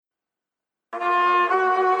This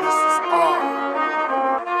is R.ART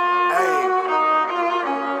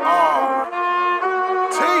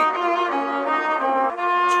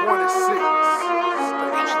 26.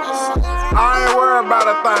 I ain't worried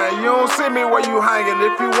about a thing. You don't see me where you hanging.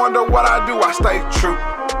 If you wonder what I do, I stay true.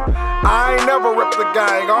 I ain't never ripped the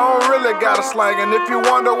gang. I don't really got a slang. And if you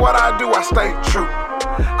wonder what I do, I stay true.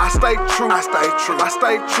 I stay true, I stay true, I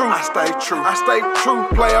stay true, I stay true, I stay true,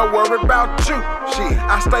 player worried about you. Shit,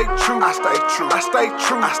 I stay true, I stay true, I stay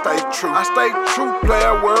true, I stay true, I stay true,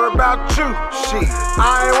 player worried about you. Shit,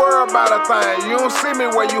 I ain't worried about a thing. You don't see me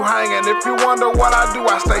where you hanging. If you wonder what I do,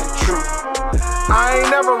 I stay true. I ain't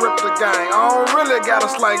never ripped the gang. I don't really got a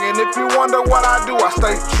slang. And if you wonder what I do, I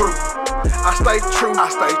stay true. I stay true, I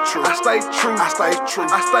stay true, I stay true, I stay true,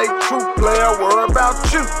 I stay true, player worry about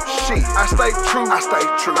you. Shit, I stay true, I stay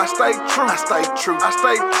true, I stay true, I stay true, I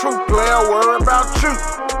stay true, player worry about you.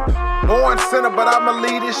 Born sinner, but I'ma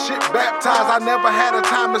leave this shit baptized. I never had a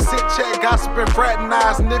time to sit, chat, gossip, and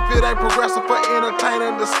fraternize. And if it ain't progressive for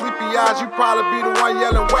entertaining the sleepy eyes, you probably be the one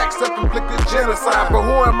yelling wax self-inflicted genocide. But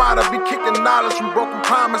who am I to be kicking knowledge from broken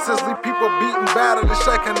promises? Leave people beaten, battered, and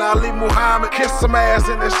shaking. Ali Muhammad kiss some ass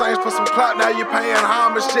in exchange for some clout. Now you paying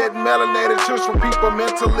homage, shedding melanated tears for people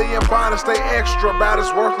mentally in bondage. Stay extra, about as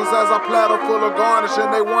worthless as a platter full of garnish. And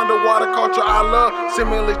they wonder why the culture I love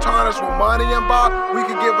seemingly tarnished with money involved. We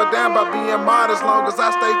could give a damn by being modest, as long as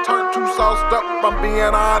I stay turned too sauced up. I'm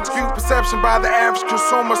being honest. Skewed perception by the average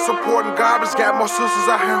consumer, supporting garbage. Got more sisters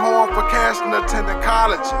out here home for cash than attending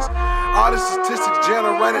colleges. All these statistics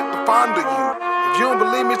generated to fonder you. If you don't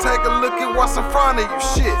believe me, take a look at what's in front of you.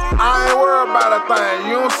 Shit, I ain't worried about a thing.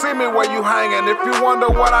 You don't see me where you hanging. If you wonder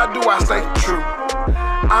what I do, I stay true.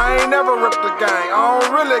 I ain't never ripped the gang. I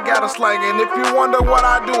don't really got a slang. And if you wonder what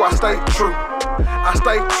I do, I stay true. I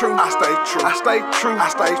stay true, I stay true, I stay true, I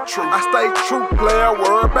stay true, I stay true, player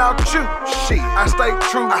worry about you. Shit, I stay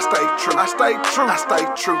true, I stay true, I stay true, I stay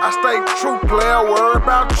true, I stay true, player worry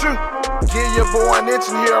about you. Give your boy an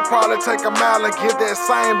inch and he'll probably take a mile and give that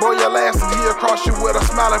same boy your last and he'll cross you with a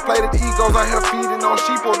smile. Inflated egos out here feeding on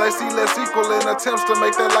sheeple. They see less equal in attempts to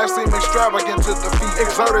make their life seem extravagant to defeat.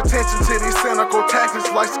 Exert attention to these cynical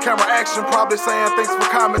tactics, likes camera action, probably saying thanks for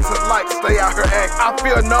comments and likes. Stay out here act. I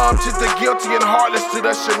feel numb to the guilty and heartless to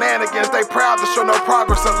the shenanigans. They proud to show no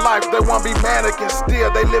progress in life. They wanna be mannequins.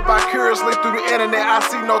 Still, they live vicariously through the internet. I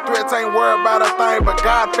see no threats, ain't worried about a thing but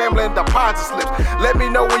God, family, and deposit slips. Let me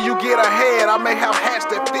know when you get ahead. I may have hats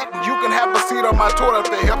that fit and you can have a seat on my toilet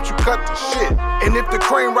that helps you cut the shit. And if the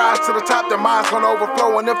cream rise to the top, then mine's gonna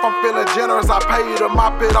overflow. And if I'm feeling generous, I pay you to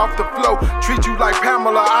mop it off the floor. Treat you like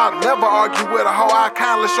Pamela, I'll never argue with a hoe. I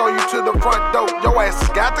kindly show you to the front door. Your ass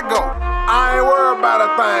has got to go. I ain't worried about a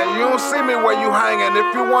thing. You don't see me where you hanging.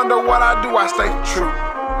 If you wonder what I do, I stay true.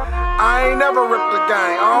 I ain't never ripped the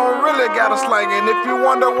gang. I don't really got a slang. And if you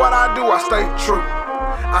wonder what I do, I stay true.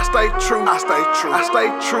 I stay true, I stay true, I stay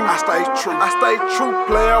true, I stay true, I stay true,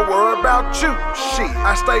 player worry about you. Shit,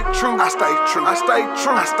 I stay true, I stay true, I stay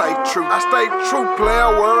true, I stay true, I stay true, player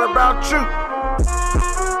worry about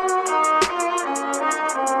you.